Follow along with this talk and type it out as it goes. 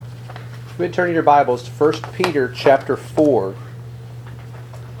We turn your Bibles to 1 Peter chapter 4.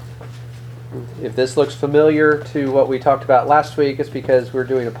 If this looks familiar to what we talked about last week, it's because we're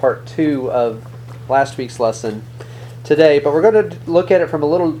doing a part 2 of last week's lesson today. But we're going to look at it from a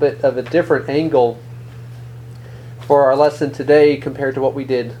little bit of a different angle for our lesson today compared to what we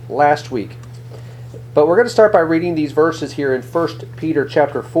did last week. But we're going to start by reading these verses here in 1 Peter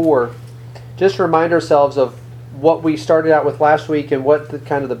chapter 4, just to remind ourselves of what we started out with last week and what the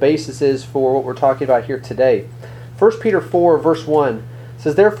kind of the basis is for what we're talking about here today. 1 Peter 4 verse 1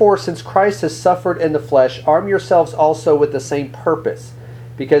 says, "Therefore, since Christ has suffered in the flesh, arm yourselves also with the same purpose,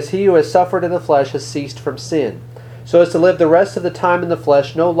 because he who has suffered in the flesh has ceased from sin, so as to live the rest of the time in the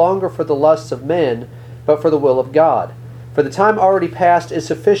flesh, no longer for the lusts of men, but for the will of God. For the time already past is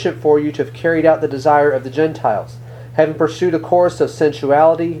sufficient for you to have carried out the desire of the Gentiles, having pursued a course of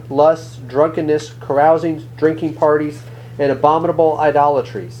sensuality, lusts, drunkenness, carousing, drinking parties, and abominable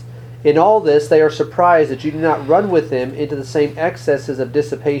idolatries. In all this they are surprised that you do not run with them into the same excesses of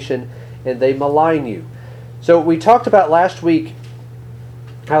dissipation, and they malign you." So we talked about last week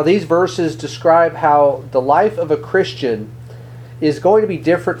how these verses describe how the life of a Christian is going to be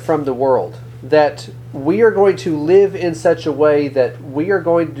different from the world. That we are going to live in such a way that we are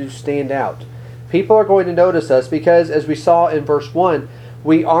going to stand out. People are going to notice us because, as we saw in verse 1,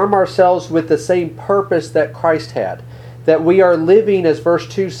 we arm ourselves with the same purpose that Christ had. That we are living, as verse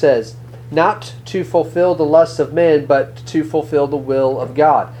 2 says, not to fulfill the lusts of men, but to fulfill the will of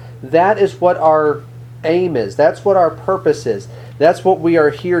God. That is what our aim is. That's what our purpose is. That's what we are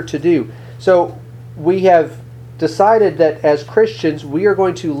here to do. So we have decided that as Christians, we are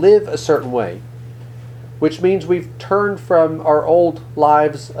going to live a certain way, which means we've turned from our old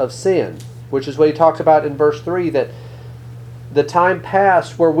lives of sin, which is what he talks about in verse 3, that the time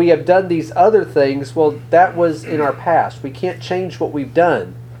past where we have done these other things, well, that was in our past. We can't change what we've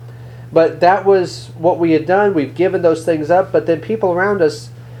done. But that was what we had done. We've given those things up, but then people around us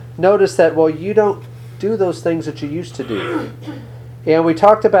notice that, well, you don't do those things that you used to do. And we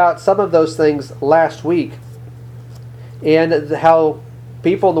talked about some of those things last week, and how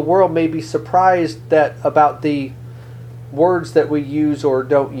people in the world may be surprised that about the words that we use or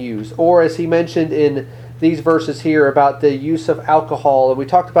don't use. Or as he mentioned in these verses here about the use of alcohol, and we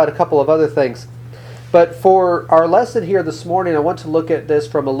talked about a couple of other things. But for our lesson here this morning, I want to look at this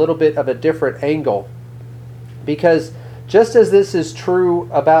from a little bit of a different angle. Because just as this is true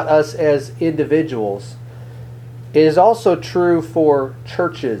about us as individuals, it is also true for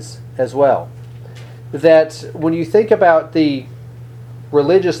churches as well. That when you think about the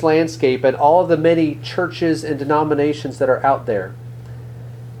religious landscape and all of the many churches and denominations that are out there,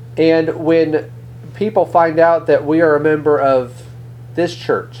 and when people find out that we are a member of this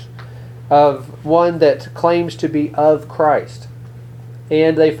church, of one that claims to be of Christ,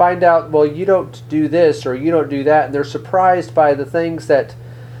 and they find out, well, you don't do this or you don't do that, and they're surprised by the things that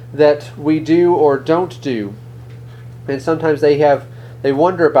we do or don't do, and sometimes they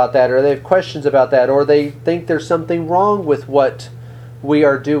wonder about that, or they have questions about that, or they think there's something wrong with what we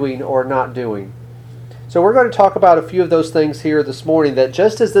are doing or not doing. So we're going to talk about a few of those things here this morning, that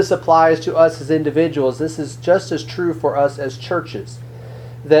just as this applies to us as individuals, this is just as true for us as churches.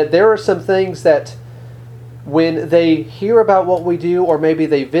 That there are some things that when they hear about what we do, or maybe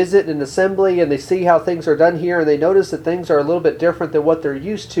they visit an assembly and they see how things are done here, and they notice that things are a little bit different than what they're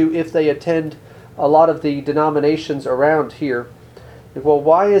used to if they attend a lot of the denominations around here. Well,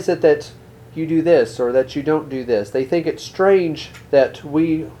 why is it that you do this or that you don't do this? They think it's strange that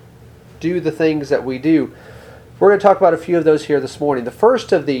we do the things that we do. We're going to talk about a few of those here this morning. The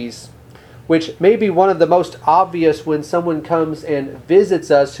first of these, which may be one of the most obvious when someone comes and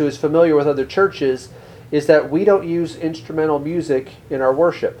visits us who is familiar with other churches, is that we don't use instrumental music in our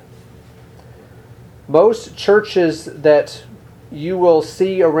worship. Most churches that you will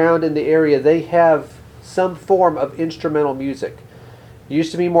see around in the area, they have some form of instrumental music. It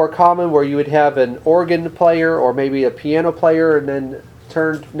used to be more common where you would have an organ player or maybe a piano player, and then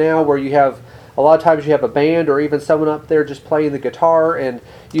turned now where you have, a lot of times you have a band or even someone up there just playing the guitar, and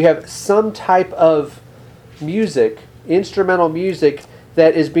you have some type of music, instrumental music,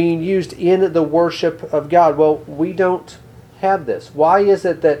 that is being used in the worship of God. Well, we don't have this. Why is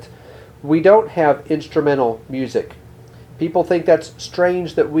it that we don't have instrumental music? People think that's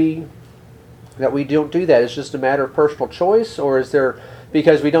strange that we don't do that. It's just a matter of personal choice, or is there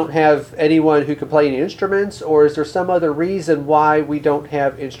because we don't have anyone who can play any instruments, or is there some other reason why we don't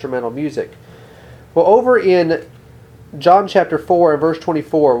have instrumental music? Well, over in John chapter 4 and verse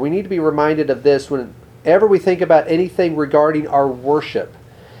 24, we need to be reminded of this whenever we think about anything regarding our worship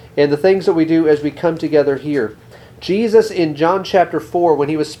and the things that we do as we come together here. Jesus in John chapter 4, when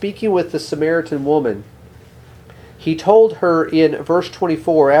he was speaking with the Samaritan woman, he told her in verse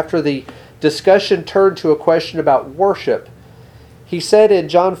 24, after the discussion turned to a question about worship, he said in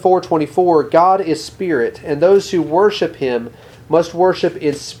John 4:24, God is spirit, and those who worship him must worship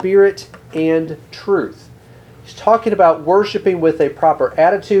in spirit and truth. He's talking about worshiping with a proper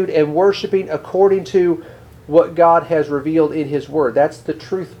attitude and worshiping according to what God has revealed in his word. That's the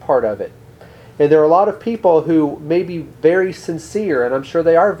truth part of it. And there are a lot of people who may be very sincere, and I'm sure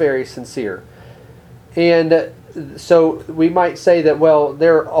they are very sincere. And so we might say that, well,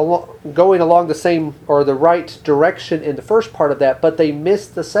 they're going along the same or the right direction in the first part of that, but they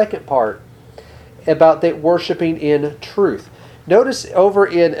missed the second part about the worshiping in truth. Notice over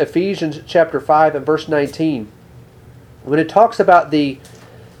in Ephesians chapter 5 and verse 19, when it talks about the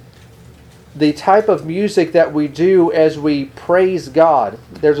type of music that we do as we praise God,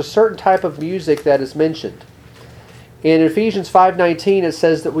 there's a certain type of music that is mentioned. In Ephesians 5:19 it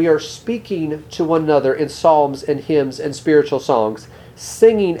says that we are speaking to one another in psalms and hymns and spiritual songs,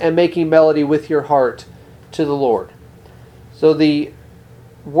 singing and making melody with your heart to the Lord. So the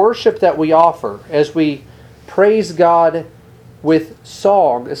worship that we offer as we praise God with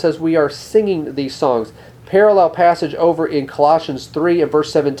song, it says we are singing these songs. Parallel passage over in Colossians 3 and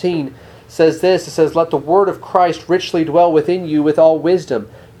verse 17 says this, it says, let the word of Christ richly dwell within you with all wisdom,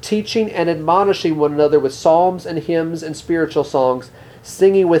 teaching and admonishing one another with psalms and hymns and spiritual songs,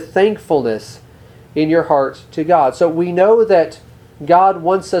 singing with thankfulness in your heart to God. So we know that God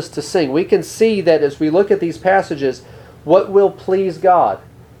wants us to sing. We can see that as we look at these passages, what will please God?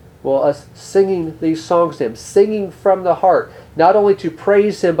 Well, us singing these songs to him, singing from the heart, not only to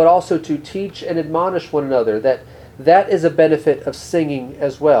praise him, but also to teach and admonish one another. That is a benefit of singing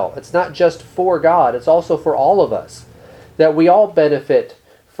as well. It's not just for God, it's also for all of us, that we all benefit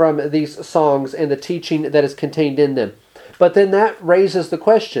from these songs and the teaching that is contained in them. But then that raises the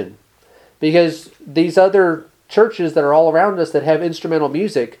question, because these other churches that are all around us that have instrumental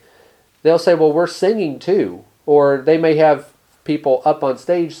music, they'll say, well, we're singing too. Or they may have people up on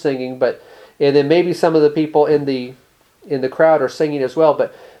stage singing, and then maybe some of the people in the crowd are singing as well.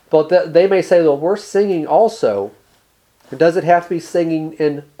 But they may say, well, we're singing also. Does it have to be singing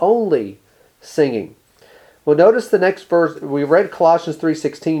and only singing? Well, notice the next verse. We read Colossians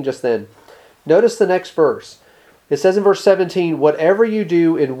 3:16 just then. Notice the next verse. It says in verse 17, whatever you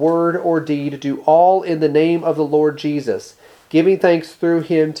do in word or deed, do all in the name of the Lord Jesus, giving thanks through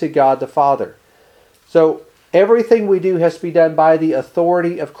him to God the Father. So everything we do has to be done by the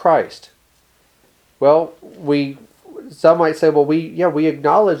authority of Christ. Well, some might say, well, we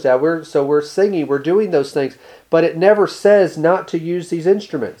acknowledge that. We're singing, we're doing those things. But it never says not to use these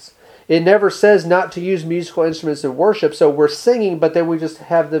instruments. It never says not to use musical instruments in worship. So we're singing, but then we just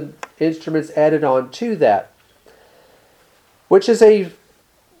have the instruments added on to that. Which is a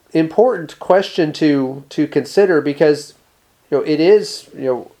important question to consider, because it is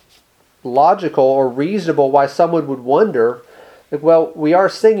logical or reasonable why someone would wonder, well, we are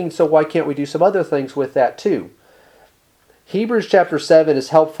singing, so why can't we do some other things with that too? Hebrews chapter 7 is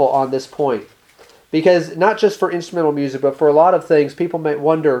helpful on this point, because not just for instrumental music, but for a lot of things, people might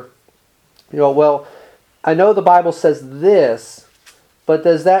wonder, well, I know the Bible says this, but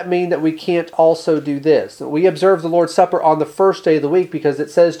does that mean that we can't also do this? We observe the Lord's Supper on the first day of the week because it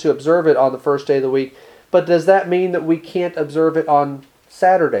says to observe it on the first day of the week, but does that mean that we can't observe it on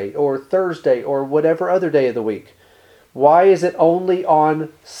Saturday or Thursday or whatever other day of the week? Why is it only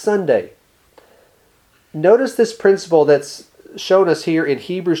on Sunday? Notice this principle that's shown us here in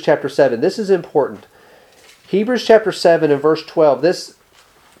Hebrews chapter 7. This is important. Hebrews chapter 7 and verse 12. This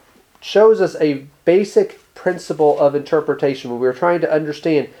shows us a basic principle of interpretation when we're trying to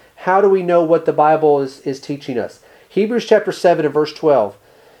understand how do we know what the Bible is teaching us. Hebrews chapter 7 and verse 12.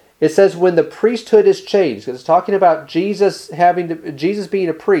 It says when the priesthood is changed, it's talking about Jesus being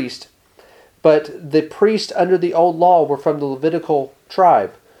a priest, but the priests under the old law were from the Levitical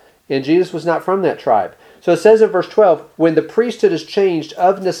tribe, and Jesus was not from that tribe. So it says in verse 12, when the priesthood is changed,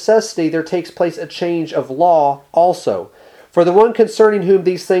 of necessity there takes place a change of law also. For the one concerning whom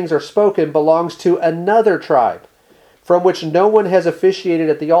these things are spoken belongs to another tribe, from which no one has officiated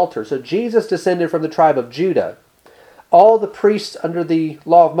at the altar. So Jesus descended from the tribe of Judah. All the priests under the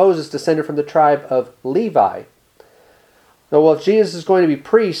law of Moses descended from the tribe of Levi. Now, well, if Jesus is going to be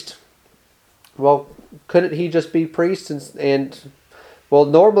priest, well, couldn't he just be priest? And well,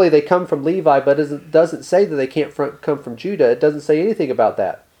 normally they come from Levi, but it doesn't say that they can't come from Judah. It doesn't say anything about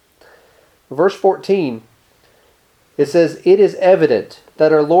that. Verse 14, it says, it is evident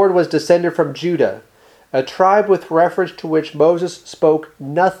that our Lord was descended from Judah, a tribe with reference to which Moses spoke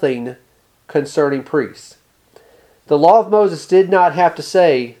nothing concerning priests. The law of Moses did not have to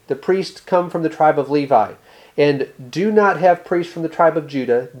say the priests come from the tribe of Levi, and do not have priests from the tribe of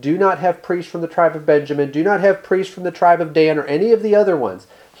Judah, do not have priests from the tribe of Benjamin, do not have priests from the tribe of Dan, or any of the other ones.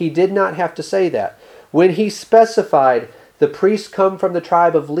 He did not have to say that. When he specified the priests come from the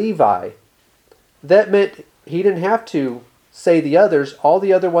tribe of Levi, that meant he didn't have to say the others. All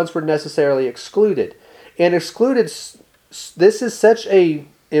the other ones were necessarily excluded. And excluded, this is such a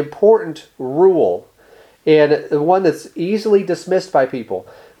important rule, and one that's easily dismissed by people.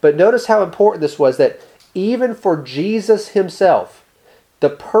 But notice how important this was, that even for Jesus himself, the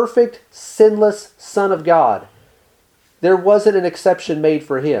perfect, sinless Son of God, there wasn't an exception made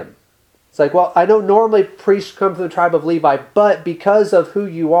for him. It's like, well, I know normally priests come from the tribe of Levi, but because of who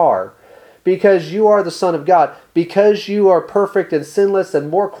you are, because you are the Son of God, because you are perfect and sinless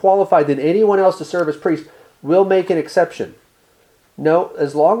and more qualified than anyone else to serve as priest, we'll make an exception. No,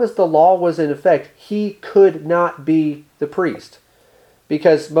 as long as the law was in effect, he could not be the priest,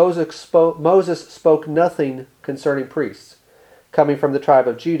 because Moses spoke nothing concerning priests coming from the tribe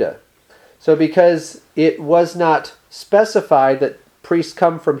of Judah. So because it was not specified that priests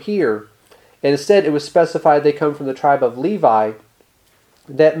come from here, and instead it was specified they come from the tribe of Levi,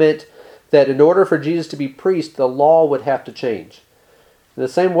 that meant that in order for Jesus to be priest, the law would have to change. In the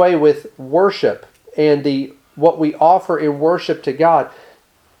same way with worship and what we offer in worship to God,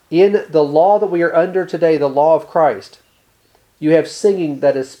 in the law that we are under today, the law of Christ, you have singing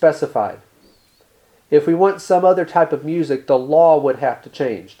that is specified. If we want some other type of music, the law would have to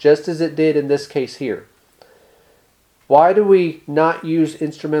change, just as it did in this case here. Why do we not use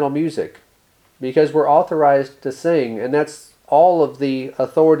instrumental music? Because we're authorized to sing, and that's all of the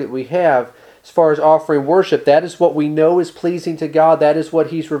authority that we have as far as offering worship. That is what we know is pleasing to God. That is what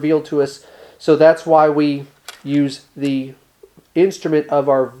He's revealed to us. So that's why we use the instrument of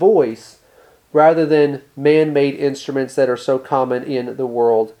our voice rather than man-made instruments that are so common in the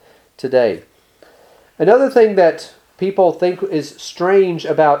world today. Another thing that people think is strange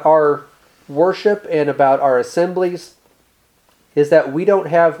about our worship and about our assemblies is that we don't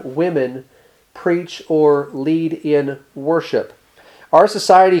have women preach or lead in worship. Our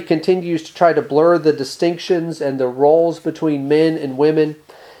society continues to try to blur the distinctions and the roles between men and women,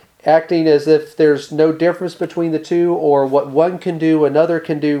 acting as if there's no difference between the two, or what one can do, another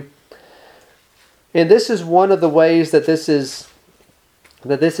can do. And this is one of the ways that this is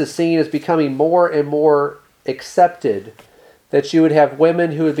seen as becoming more and more accepted, that you would have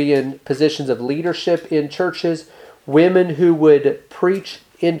women who would be in positions of leadership in churches, women who would preach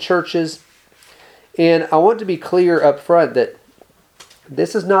in churches. And I want to be clear up front that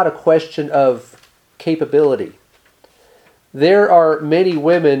this is not a question of capability. There are many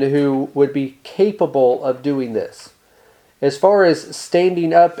women who would be capable of doing this. As far as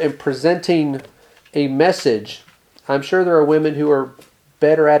standing up and presenting a message, I'm sure there are women who are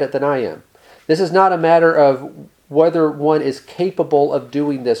better at it than I am. This is not a matter of whether one is capable of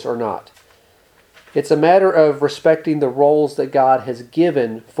doing this or not. It's a matter of respecting the roles that God has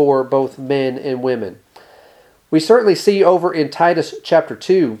given for both men and women. We certainly see over in Titus chapter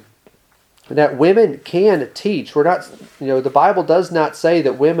 2 that women can teach. The Bible does not say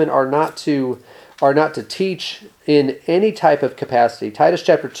that women are not to teach in any type of capacity. Titus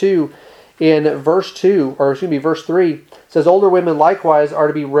chapter 2 in verse 3 says, older women likewise are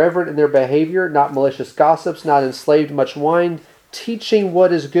to be reverent in their behavior, not malicious gossips, not enslaved to much wine, teaching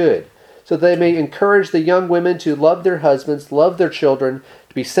what is good, so they may encourage the young women to love their husbands, love their children,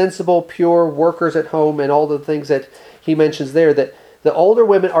 to be sensible, pure, workers at home, and all the things that he mentions there, that the older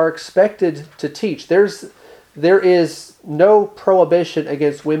women are expected to teach. There is no prohibition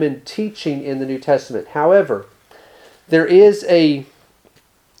against women teaching in the New Testament. However, there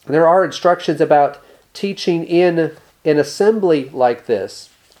are instructions about teaching in an assembly like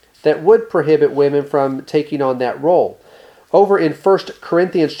this that would prohibit women from taking on that role. Over in 1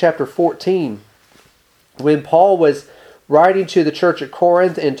 Corinthians chapter 14, when Paul was writing to the church at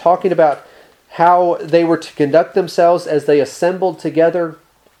Corinth and talking about how they were to conduct themselves as they assembled together,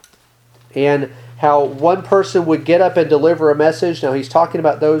 and how one person would get up and deliver a message. Now he's talking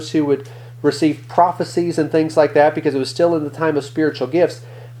about those who would receive prophecies and things like that, because it was still in the time of spiritual gifts.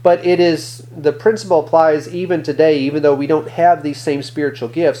 But the principle applies even today, even though we don't have these same spiritual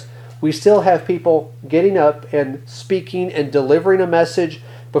gifts. We still have people getting up and speaking and delivering a message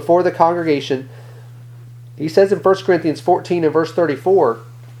before the congregation. He says in 1 Corinthians 14 and verse 34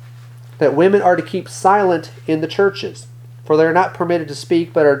 that women are to keep silent in the churches, for they are not permitted to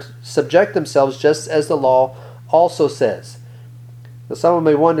speak, but are to subject themselves, just as the law also says. Now, someone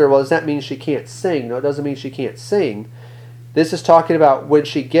may wonder, well, does that mean she can't sing? No, it doesn't mean she can't sing. This is talking about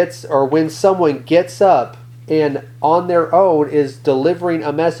when someone gets up and on their own is delivering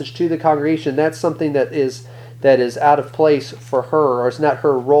a message to the congregation, that's something that is out of place for her, or it's not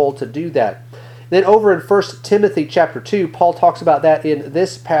her role to do that. Then over in 1 Timothy chapter 2, Paul talks about that in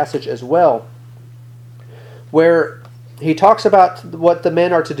this passage as well, where he talks about what the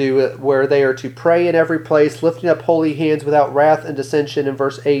men are to do, where they are to pray in every place, lifting up holy hands without wrath and dissension in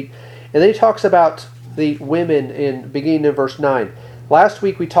verse 8. And then he talks about the women beginning in verse 9. Last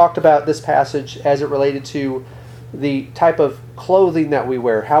week we talked about this passage as it related to the type of clothing that we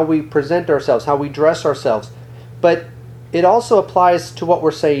wear, how we present ourselves, how we dress ourselves. But it also applies to what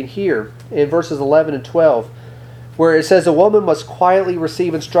we're saying here in verses 11 and 12, where it says, "A woman must quietly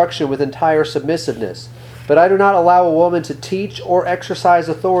receive instruction with entire submissiveness. But I do not allow a woman to teach or exercise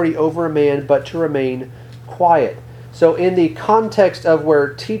authority over a man, but to remain quiet." So in the context of where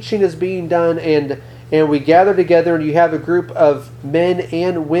teaching is being done and we gather together and you have a group of men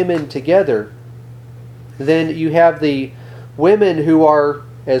and women together, then you have the women who are,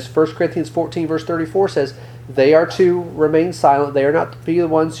 as 1 Corinthians 14 verse 34 says, they are to remain silent. They are not to be the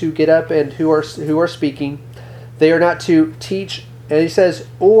ones who get up and who are speaking. They are not to teach, and he says,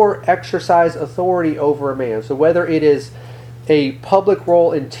 or exercise authority over a man. So whether it is a public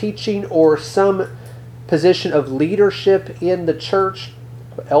role in teaching or some position of leadership in the church,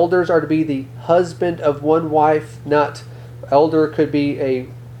 elders are to be the husband of one wife, not elder could be a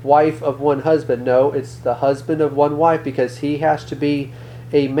wife of one husband. No, it's the husband of one wife, because he has to be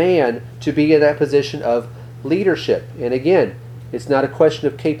a man to be in that position of leadership. And again, it's not a question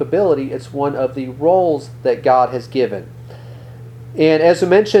of capability, it's one of the roles that God has given. And as I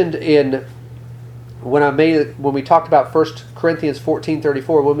mentioned when we talked about 1 Corinthians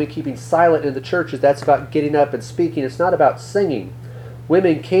 14:34, women keeping silent in the churches, that's about getting up and speaking. It's not about singing.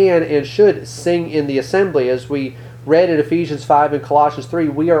 Women can and should sing in the assembly. As we read in Ephesians 5 and Colossians 3,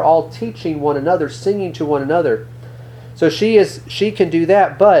 we are all teaching one another, singing to one another. So she can do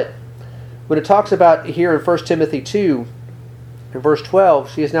that, but when it talks about here in 1 Timothy 2, in verse 12,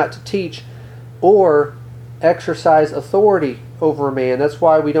 she is not to teach or exercise authority over a man. That's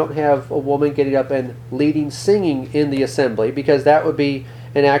why we don't have a woman getting up and leading singing in the assembly, because that would be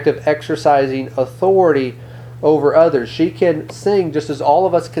an act of exercising authority over others. She can sing just as all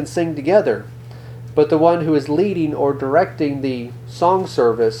of us can sing together, but the one who is leading or directing the song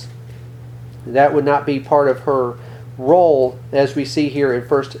service, that would not be part of her role, as we see here in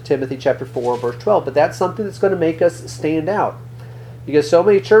 1 Timothy chapter 4, verse 12. But that's something that's going to make us stand out, because so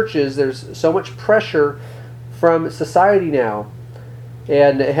many churches, there's so much pressure from society now,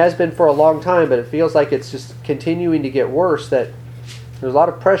 and it has been for a long time, but it feels like it's just continuing to get worse, that there's a lot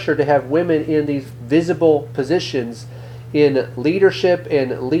of pressure to have women in these visible positions in leadership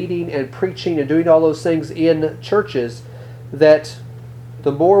and leading and preaching and doing all those things in churches, that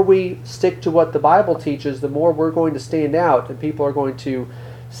the more we stick to what the Bible teaches, the more we're going to stand out, and people are going to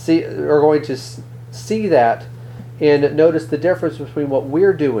see that and notice the difference between what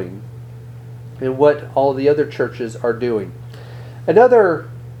we're doing and what all the other churches are doing. Another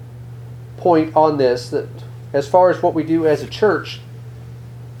point on this, that as far as what we do as a church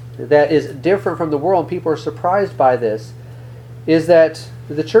that is different from the world, and people are surprised by this, is that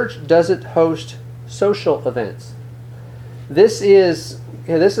the church doesn't host social events. This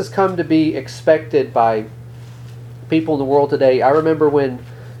has come to be expected by people in the world today. I remember when,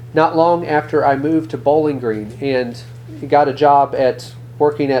 not long after I moved to Bowling Green and got a job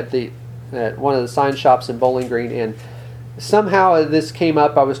working at one of the sign shops in Bowling Green, and somehow this came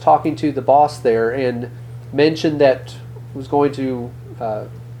up. I was talking to the boss there and mentioned that I was going to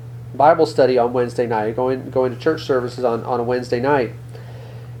Bible study on Wednesday night, going to church services on a Wednesday night.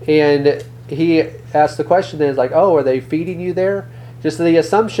 And he asked the question then, like, "Oh, are they feeding you there?" Just the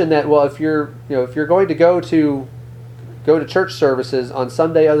assumption that, well, if you're going to go to church services on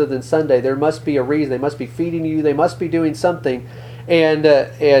Sunday other than Sunday, there must be a reason. They must be feeding you. They must be doing something. And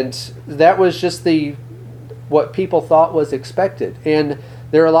that was just what people thought was expected. And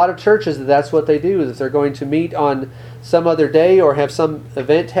there are a lot of churches that's what they do, that they're going to meet on some other day or have some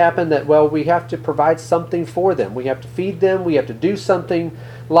event happen, that, well, we have to provide something for them. We have to feed them. We have to do something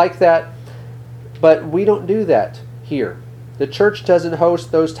like that. But we don't do that here. The church doesn't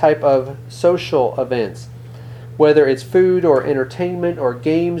host those type of social events, whether it's food or entertainment or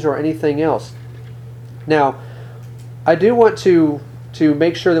games or anything else. Now, I do want to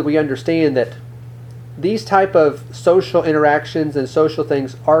make sure that we understand that these type of social interactions and social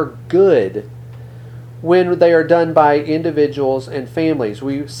things are good when they are done by individuals and families.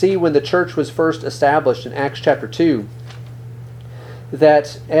 We see when the church was first established in Acts chapter 2,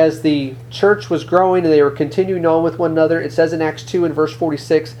 that as the church was growing and they were continuing on with one another, it says in Acts 2 and verse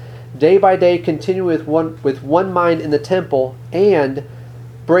 46, day by day continue with one mind in the temple, and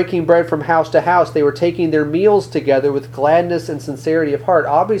breaking bread from house to house. They were taking their meals together with gladness and sincerity of heart.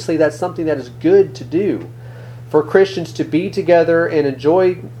 Obviously, that's something that is good to do. For Christians to be together and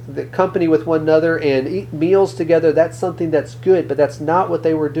enjoy the company with one another and eat meals together, that's something that's good, but that's not what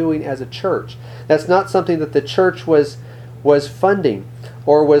they were doing as a church. That's not something that the church was funding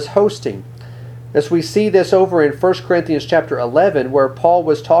or was hosting. As we see this over in 1 Corinthians chapter 11, where Paul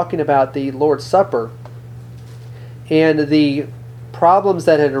was talking about the Lord's Supper and the problems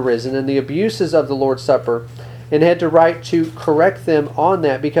that had arisen and the abuses of the Lord's Supper, and had to write to correct them on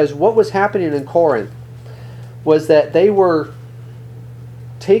that, because what was happening in Corinth was that they were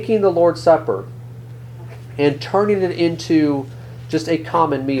taking the Lord's Supper and turning it into just a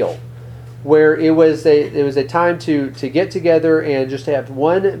common meal, where it was a time to get together and just have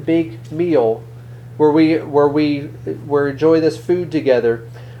one big meal where we enjoy this food together.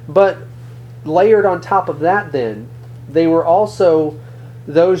 But layered on top of that, then they were also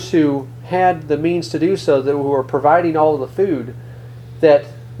those who had the means to do so, that were providing all of the food, that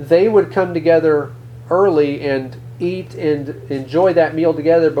they would come together early and eat and enjoy that meal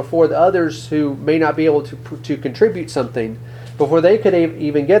together before the others who may not be able to contribute something, before they could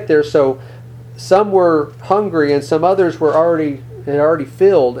even get there. So some were hungry and some others had already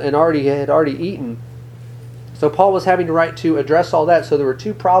filled and had already eaten. So Paul was having to write to address all that. So there were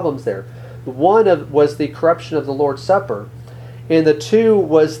two problems there. One was the corruption of the Lord's Supper, and the two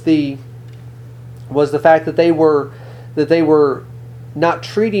was the fact that they were not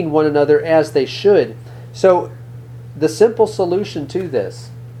treating one another as they should. So the simple solution to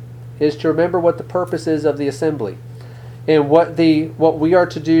this is to remember what the purpose is of the assembly, and what we are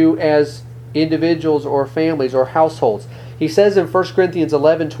to do as individuals or families or households. He says in 1 Corinthians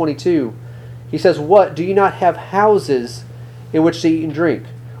 11:22, he says, "What? Do you not have houses in which to eat and drink?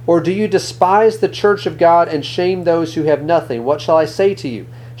 Or do you despise the church of God and shame those who have nothing? What shall I say to you?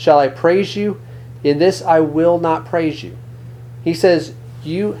 Shall I praise you? In this I will not praise you." He says,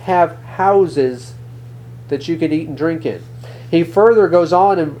 you have houses that you can eat and drink in. He further goes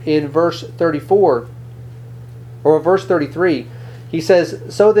on in verse 34, or verse 33. He says,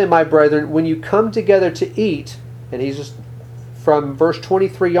 "So then, my brethren, when you come together to eat," and he's just from verse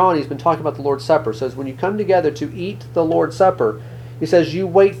 23 on, he's been talking about the Lord's Supper. So when you come together to eat the Lord's Supper, he says, you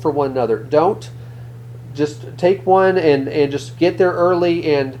wait for one another. Don't just take one and just get there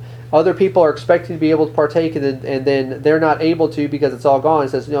early, and other people are expecting to be able to partake, and then they're not able to because it's all gone. He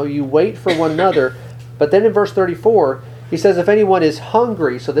says, no, you wait for one another. But then in verse 34, he says, if anyone is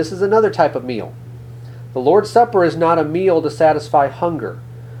hungry, so this is another type of meal. The Lord's Supper is not a meal to satisfy hunger.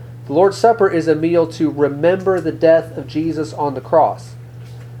 The Lord's Supper is a meal to remember the death of Jesus on the cross.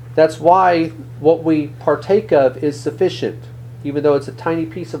 That's why what we partake of is sufficient. Even though it's a tiny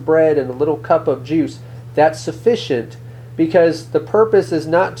piece of bread and a little cup of juice, that's sufficient, because the purpose is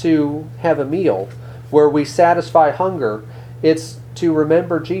not to have a meal where we satisfy hunger. It's to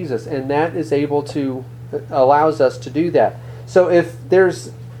remember Jesus, and that allows us to do that. So if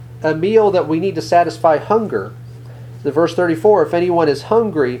there's a meal that we need to satisfy hunger, the verse 34, if anyone is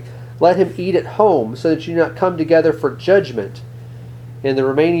hungry, let him eat at home, so that you do not come together for judgment. And the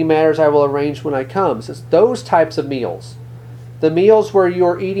remaining matters I will arrange when I come. So it's those types of meals. The meals where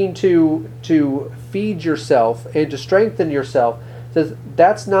you're eating to feed yourself and to strengthen yourself,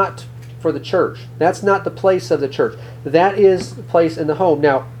 that's not for the church. That's not the place of the church. That is the place in the home.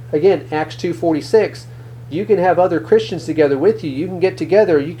 Now, again, Acts 2:46, you can have other Christians together with you. You can get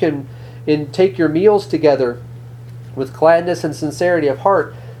together. You can take your meals together with gladness and sincerity of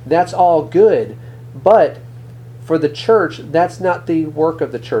heart. That's all good. But for the church, that's not the work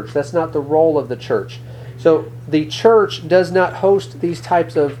of the church. That's not the role of the church. So the church does not host these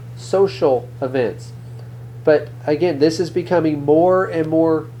types of social events. But again, this is becoming more and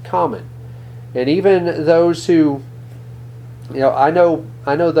more common. And even those who, I know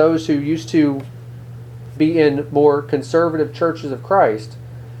those who used to be in more conservative churches of Christ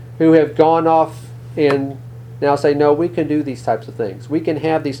who have gone off and now say, no, we can do these types of things. We can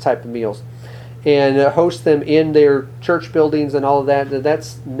have these type of meals and host them in their church buildings and all of that.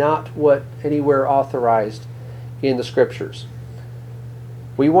 That's not what anywhere authorized in the Scriptures.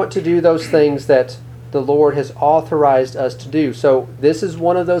 We want to do those things that the Lord has authorized us to do. So this is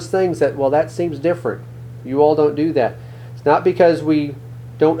one of those things that, well, that seems different. You all don't do that. It's not because we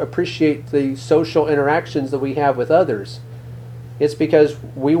don't appreciate the social interactions that we have with others. It's because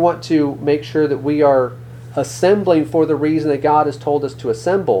we want to make sure that we are assembling for the reason that God has told us to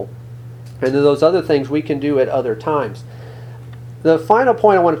assemble. And then those other things we can do at other times. The final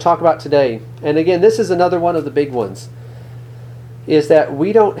point I want to talk about today, and again, this is another one of the big ones. is that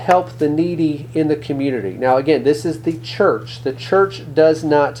we don't help the needy in the community. Now again, this is the church. The church does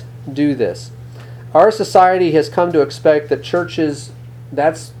not do this. Our society has come to expect that churches,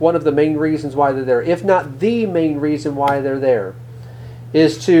 that's one of the main reasons why they're there, if not the main reason why they're there,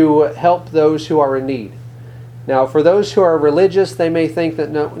 is to help those who are in need. Now, for those who are religious, they may think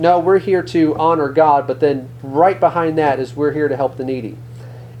that no, we're here to honor God, but then right behind that is we're here to help the needy.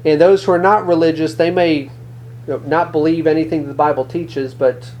 And those who are not religious, they may not believe anything the Bible teaches,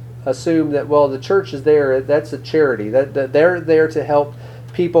 but assume that, well, the church is there, that's a charity, that they're there to help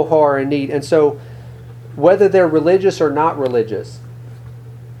people who are in need. And so, whether they're religious or not religious,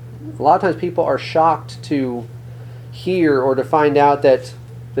 a lot of times people are shocked to hear or to find out that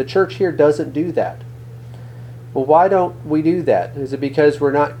the church here doesn't do that. Well, why don't we do that? Is it because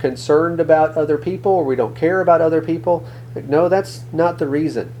we're not concerned about other people or we don't care about other people? No, that's not the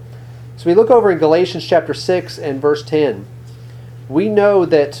reason. So we look over in Galatians chapter 6 and verse 10. We know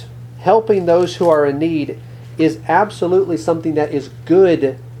that helping those who are in need is absolutely something that is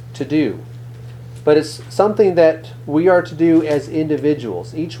good to do. But it's something that we are to do as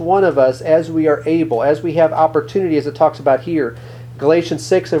individuals. Each one of us, as we are able, as we have opportunity, as it talks about here, Galatians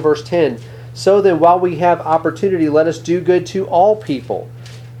 6 and verse 10, so then while we have opportunity, let us do good to all people,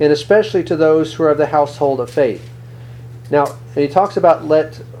 and especially to those who are of the household of faith. Now, he talks about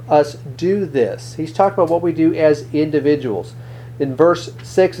let us do this. He's talking about what we do as individuals. In verse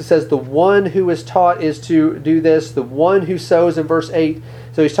 6 it says, the one who is taught is to do this, the one who sows in verse 8.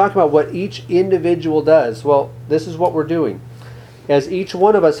 So he's talking about what each individual does. Well, this is what we're doing. As each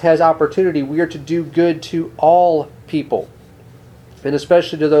one of us has opportunity, we are to do good to all people, and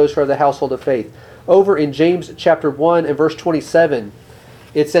especially to those who are of the household of faith. Over in James chapter 1 and verse 27,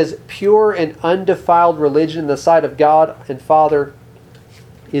 it says, pure and undefiled religion in the sight of God and Father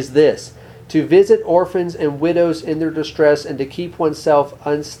is this, to visit orphans and widows in their distress and to keep oneself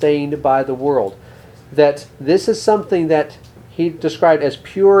unstained by the world. That this is something that he described as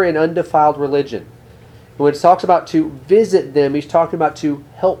pure and undefiled religion. And when it talks about to visit them, he's talking about to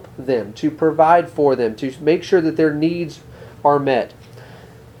help them, to provide for them, to make sure that their needs are met.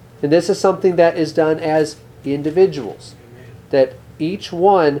 And this is something that is done as individuals. That each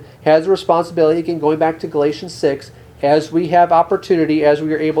one has a responsibility, again going back to Galatians 6, as we have opportunity, as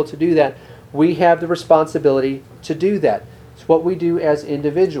we are able to do that, we have the responsibility to do that. It's what we do as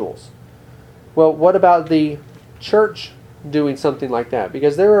individuals. Well, what about the church doing something like that?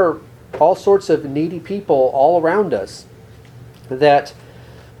 Because there are all sorts of needy people all around us that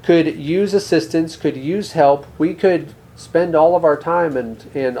could use assistance, could use help. We could spend all of our time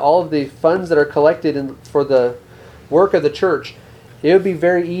and all of the funds that are collected for the work of the church. It would be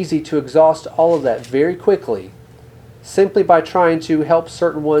very easy to exhaust all of that very quickly simply by trying to help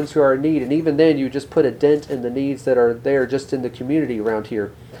certain ones who are in need. And even then, you just put a dent in the needs that are there just in the community around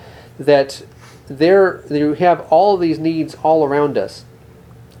here. That you have all of these needs all around us.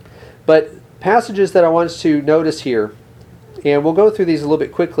 But passages that I want us to notice here, and we'll go through these a little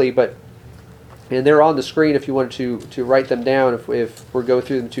bit quickly, and they're on the screen if you wanted to write them down if we go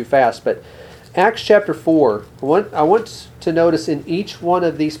through them too fast. But Acts chapter 4, I want to notice in each one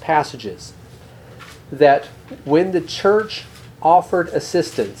of these passages that when the church offered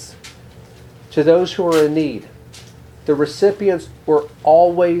assistance to those who were in need, the recipients were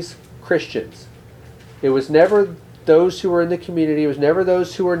always Christians. It was never those who were in the community. It was never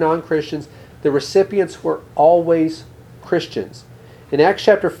those who were non-Christians. The recipients were always Christians. In Acts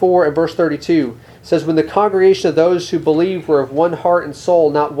chapter 4 and verse 32, it says, when the congregation of those who believed were of one heart and soul,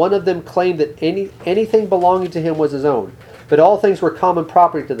 not one of them claimed that anything belonging to him was his own, but all things were common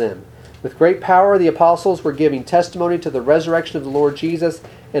property to them. With great power the apostles were giving testimony to the resurrection of the Lord Jesus,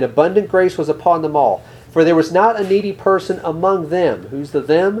 and abundant grace was upon them all. For there was not a needy person among them. Who's the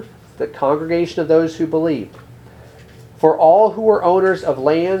them? The congregation of those who believed. For all who were owners of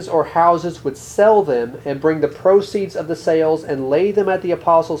lands or houses would sell them and bring the proceeds of the sales and lay them at the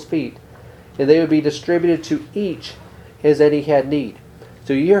apostles' feet, and they would be distributed to each as any had need.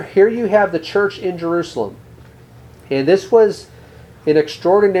 So here you have the church in Jerusalem. And this was an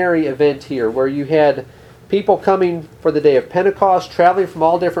extraordinary event here where you had people coming for the day of Pentecost, traveling from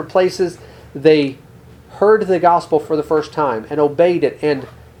all different places. They heard the gospel for the first time and obeyed it and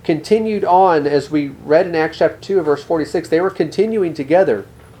continued on, as we read in Acts chapter 2 verse 46. They were continuing together,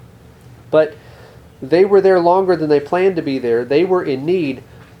 but they were there longer than they planned to be there. They were in need.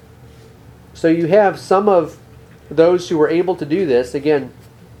 So you have some of those who were able to do this, again,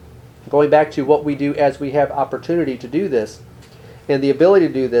 going back to what we do as we have opportunity to do this and the ability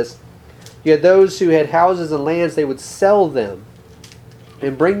to do this. You had those who had houses and lands. They would sell them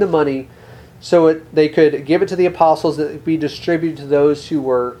and bring the money so they could give it to the apostles that it would be distributed to those who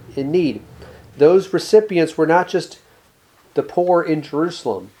were in need. Those recipients were not just the poor in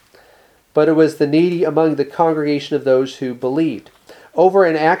Jerusalem, but it was the needy among the congregation of those who believed. Over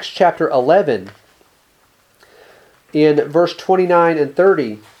in Acts chapter 11, in verse 29 and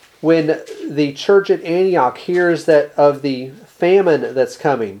 30, when the church at Antioch hears that of the famine that's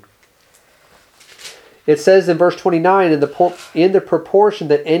coming, it says in verse 29, in the proportion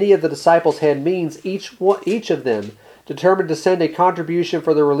that any of the disciples had means, each of them determined to send a contribution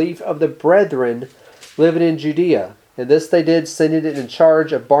for the relief of the brethren living in Judea. And this they did, sending it in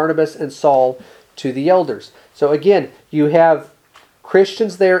charge of Barnabas and Saul to the elders. So again, you have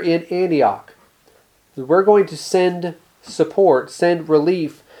Christians there in Antioch. We're going to send support, send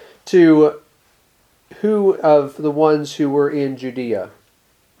relief to who of the ones who were in Judea?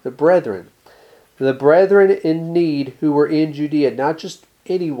 The brethren. The brethren in need who were in Judea, not just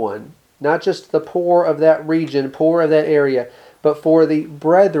anyone, not just the poor of that region, poor of that area, but for the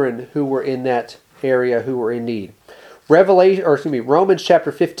brethren who were in that area who were in need. Romans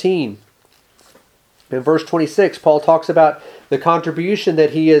chapter 15, in verse 26, Paul talks about the contribution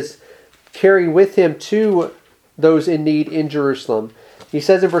that he is carrying with him to those in need in Jerusalem. He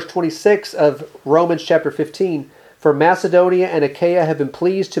says in verse 26 of Romans chapter 15, "For Macedonia and Achaia have been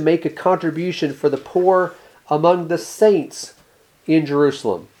pleased to make a contribution for the poor among the saints in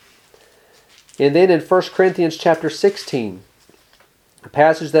Jerusalem." And then in 1 Corinthians chapter 16, a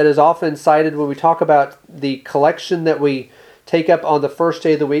passage that is often cited when we talk about the collection that we take up on the first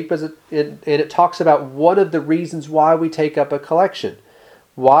day of the week, and it talks about one of the reasons why we take up a collection,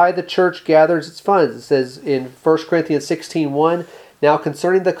 why the church gathers its funds. It says in 1 Corinthians 16:1, "Now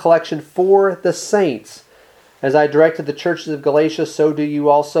concerning the collection for the saints, as I directed the churches of Galatia, so do you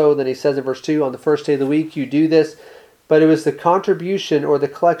also." Then he says in verse 2, "On the first day of the week you do this." But it was the contribution or the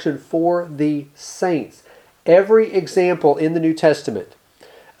collection for the saints. Every example in the New Testament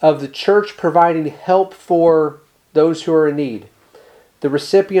of the church providing help for those who are in need, the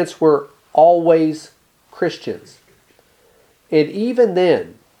recipients were always Christians. And even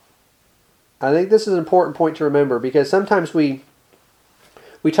then, I think this is an important point to remember, because sometimes we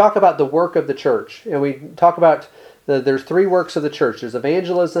talk about the work of the church, and we talk about there's three works of the church. There's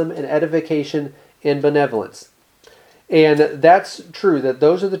evangelism and edification and benevolence. And that's true, that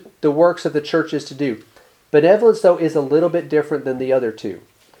those are the works of the church is to do. Benevolence, though, is a little bit different than the other two.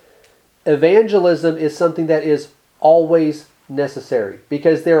 Evangelism is something that is always necessary,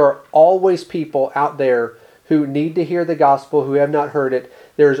 because there are always people out there who need to hear the gospel, who have not heard it.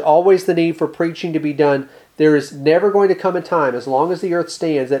 There is always the need for preaching to be done. There is never going to come a time, as long as the earth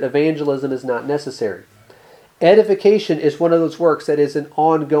stands, that evangelism is not necessary. Edification is one of those works that is an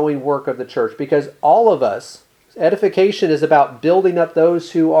ongoing work of the church, because all of us, edification is about building up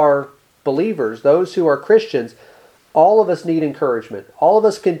those who are believers, those who are Christians. All of us need encouragement. All of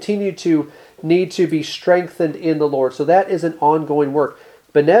us need to be strengthened in the Lord. So that is an ongoing work.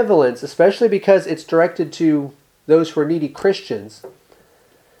 Benevolence, especially because it's directed to those who are needy Christians,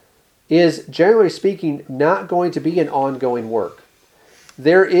 is generally speaking not going to be an ongoing work.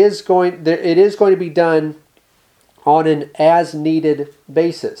 It is going to be done on an as-needed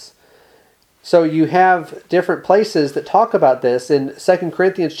basis. So you have different places that talk about this. In 2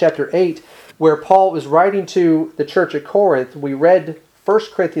 Corinthians chapter 8, where Paul was writing to the church at Corinth, we read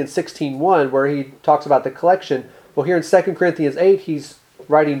 1 Corinthians 16:1, where he talks about the collection. Well, here in 2 Corinthians 8, he's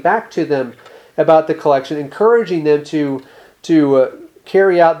writing back to them about the collection, encouraging them to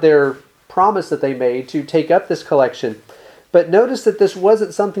carry out their promise that they made to take up this collection. But notice that this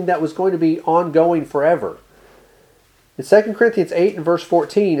wasn't something that was going to be ongoing forever. In 2 Corinthians 8 and verse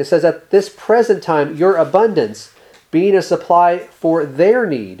 14, it says, "At this present time, your abundance, being a supply for their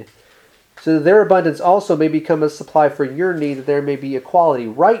need, so that their abundance also may become a supply for your need, that there may be equality."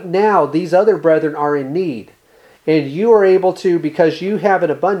 Right now, these other brethren are in need. And you are able to, because you have an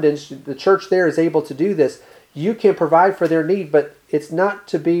abundance, the church there is able to do this, you can provide for their need, but it's not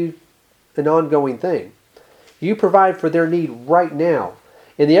to be an ongoing thing. You provide for their need right now.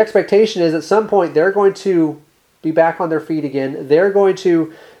 And the expectation is at some point they're going to be back on their feet again. They're going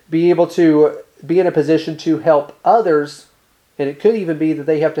to be able to be in a position to help others. And it could even be that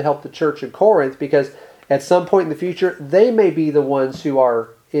they have to help the church in Corinth, because at some point in the future, they may be the ones who are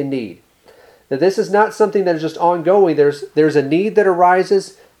in need. Now, this is not something that is just ongoing. There's a need that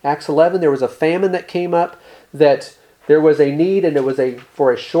arises. Acts 11, there was a famine that came up, that there was a need, and it was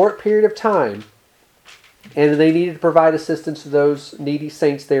for a short period of time. And they needed to provide assistance to those needy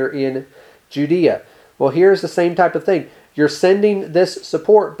saints there in Judea. Well, here's the same type of thing. You're sending this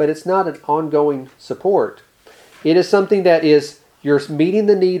support, but it's not an ongoing support. It is something that is You're meeting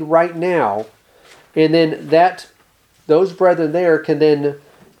the need right now, and then those brethren there can then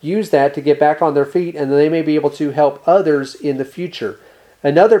use that to get back on their feet, and they may be able to help others in the future.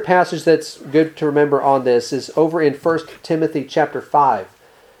 Another passage that's good to remember on this is over in 1 Timothy chapter 5.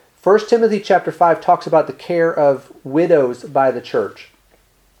 1 Timothy chapter 5 talks about the care of widows by the church.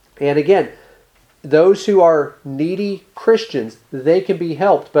 And again, those who are needy Christians, they can be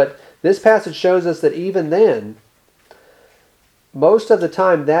helped. But this passage shows us that even then, most of the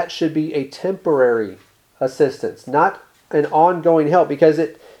time that should be a temporary assistance, not an ongoing help. Because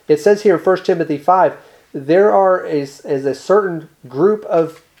it says here in 1 Timothy 5, there is a certain group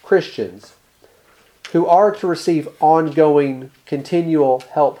of Christians who are to receive ongoing, continual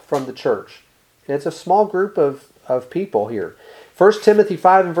help from the church. And it's a small group of people here. 1 Timothy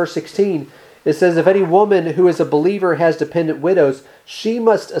 5 and verse 16, it says, if any woman who is a believer has dependent widows, she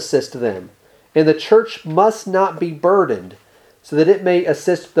must assist them. And the church must not be burdened, so that it may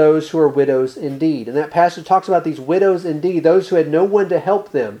assist those who are widows indeed. And that passage talks about these widows indeed, those who had no one to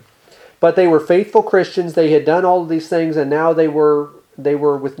help them. But they were faithful Christians, they had done all of these things, and now they were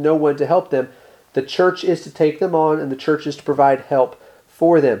with no one to help them. The church is to take them on, and the church is to provide help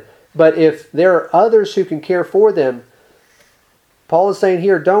for them. But if there are others who can care for them, Paul is saying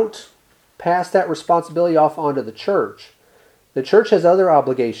here, don't pass that responsibility off onto the church. The church has other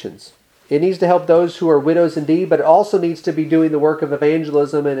obligations. It needs to help those who are widows indeed, but it also needs to be doing the work of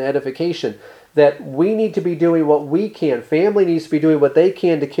evangelism and edification. That we need to be doing what we can. Family needs to be doing what they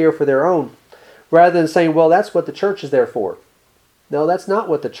can to care for their own, rather than saying, well, that's what the church is there for. No, that's not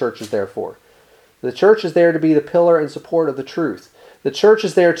what the church is there for. The church is there to be the pillar and support of the truth. The church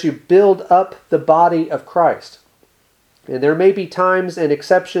is there to build up the body of Christ. And there may be times and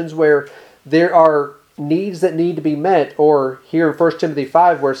exceptions where there are needs that need to be met, or here in 1 Timothy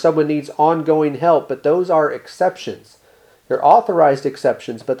 5 where someone needs ongoing help, but those are exceptions. They're authorized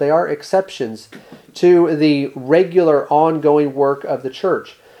exceptions, but they are exceptions to the regular ongoing work of the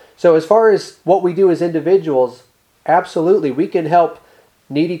church. So as far as what we do as individuals, absolutely, we can help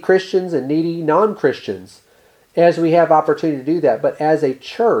needy Christians and needy non-Christians as we have opportunity to do that. But as a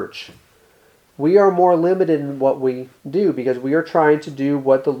church, we are more limited in what we do because we are trying to do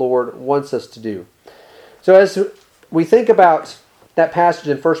what the Lord wants us to do. So as we think about that passage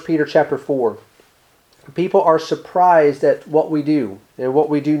in 1 Peter chapter 4, people are surprised at what we do and what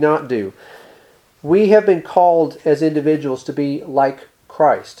we do not do. We have been called as individuals to be like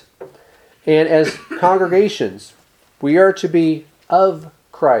Christ. And as congregations, we are to be of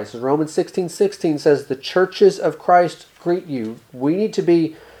Christ. As Romans 16:16 says, the churches of Christ greet you. We need to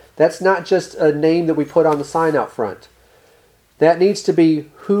be, that's not just a name that we put on the sign out front. That needs to be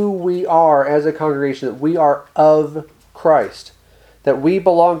who we are as a congregation, that we are of Christ, that we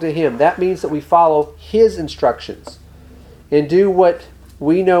belong to Him. That means that we follow His instructions and do what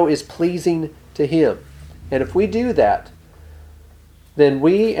we know is pleasing to Him. And if we do that, then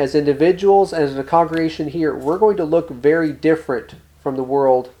we as individuals, as a congregation here, we're going to look very different from the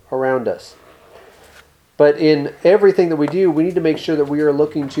world around us. But in everything that we do, we need to make sure that we are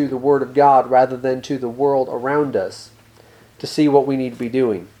looking to the Word of God rather than to the world around us to see what we need to be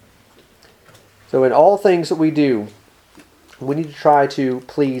doing. So in all things that we do, we need to try to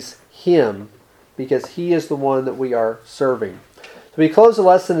please Him because He is the one that we are serving. So we close the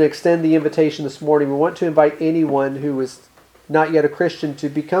lesson and extend the invitation this morning. We want to invite anyone who is not yet a Christian to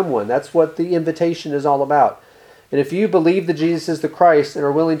become one. That's what the invitation is all about. And if you believe that Jesus is the Christ and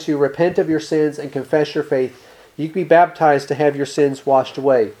are willing to repent of your sins and confess your faith, you can be baptized to have your sins washed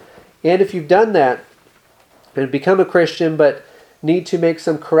away. And if you've done that and become a Christian but need to make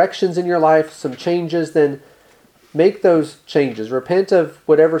some corrections in your life, some changes, then make those changes. Repent of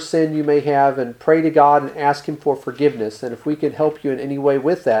whatever sin you may have and pray to God and ask Him for forgiveness. And if we can help you in any way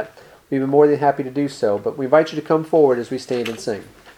with that, we'd be more than happy to do so. But we invite you to come forward as we stand and sing.